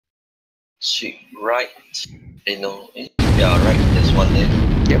Sweet, right. No. Yeah, right. There's one there.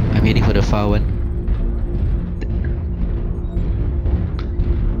 Yep, I'm heading for the far one.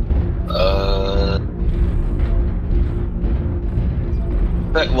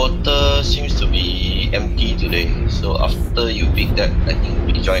 Backwater seems to be empty today. So after you pick that, I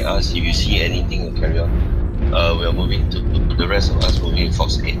think you join us. If you see anything, you carry on. We are moving to the rest of us moving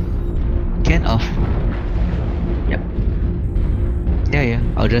Fox 8. Can off. Yep. Yeah.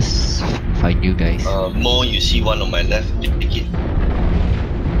 I'll just find you guys. Mo, you see one on my left, you pick it.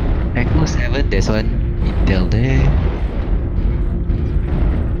 Echo 7, there's one intel there.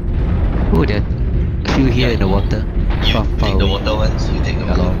 Oh, there are a few here in the water. You Far take the away. water ones, you take the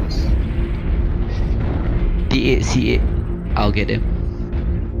water ones. D8, C8, I'll get them.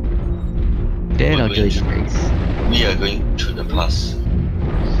 Then We're I'll join going you guys. We are going through the pass.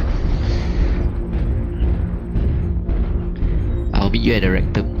 I'll meet you at the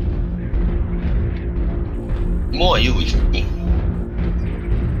rectum. Mo, are you with me?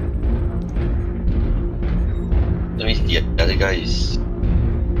 That means the other guy is...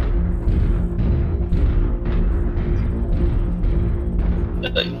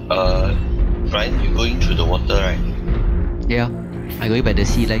 Brian, you're going through the water, right? Yeah, I'm going by the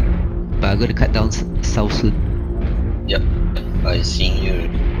sea line, but I'm going to cut down south soon. Yep, I seen you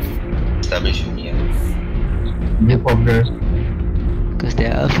establish with me. No progress. Because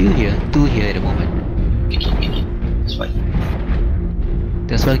there are a few here, 2 here at the moment. Pick it. It's fine.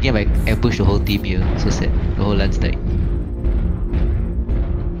 There's one game I ambushed the whole team here, so sad. The whole lance died.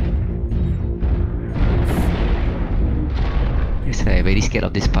 Yes, I'm very scared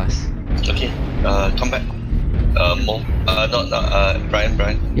of this pass. Okay, come back. Mo,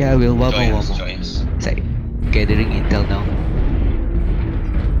 Brian. Yeah, we'll one Join more. us. It's like gathering intel now.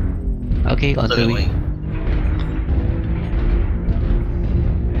 Okay, on the way.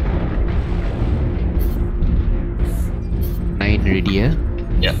 9 ready, yeah?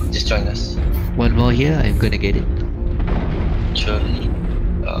 Yeah, just join us. One more here, I'm gonna get it. Surely,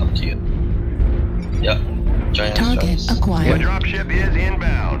 up to you. Yeah, join us. Target acquired. The dropship is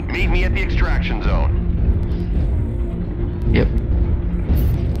inbound. Meet me at the extraction zone. Yep.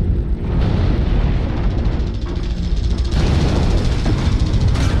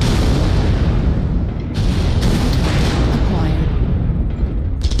 Acquired.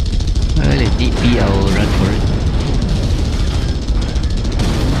 Well, if need be, I'll run for it.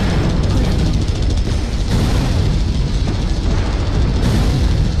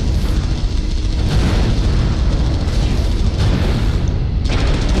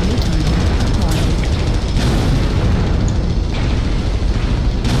 New target acquired.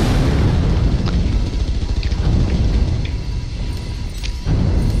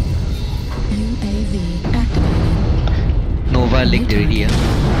 UAV activated. Nova linked already, yeah?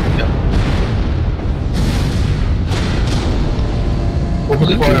 Yeah. Focus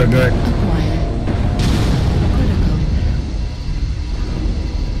fire, guys. Acquired. Critical.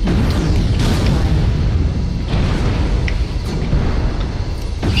 New target acquired.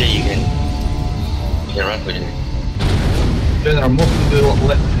 Okay, you can run for it. General, move to the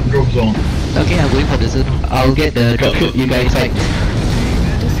left drop zone. Okay, I'm going for the zone. I'll get the dropship, you guys fight. Your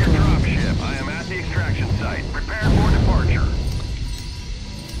dropship. I am at the extraction site. Prepare for departure.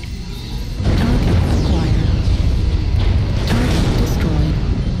 Target acquired. Target destroyed.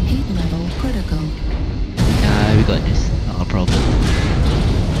 Heat level critical. We got this. No problem.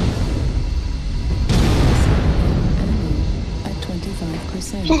 Enemy at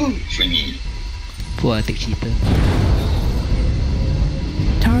 25%. Free. Poor Arctic cheater.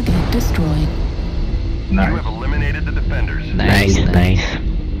 Target destroyed. You Nice. have eliminated the defenders. Nice.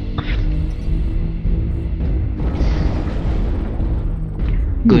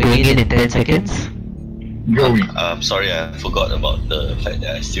 Going in 10 seconds. Going. I'm sorry, I forgot about the fact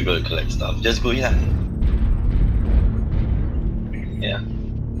that I still got to collect stuff. Just go in. Yeah.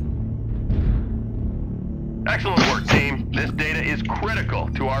 Excellent work, team. This data is critical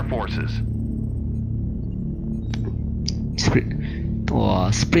to our forces.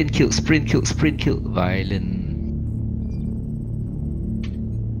 Sprint kill. Violent.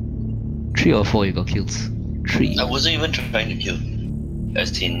 3 or 4 you got kills. 3. I wasn't even trying to kill.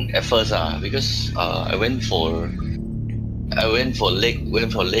 As in, at first, because I went for leg.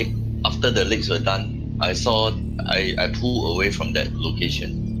 After the legs were done, I saw I pulled away from that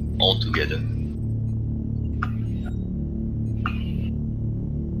location altogether.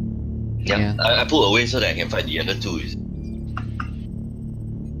 Yeah. I pulled away so that I can fight the other two.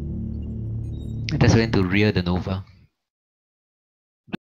 I just went to rear the Nova.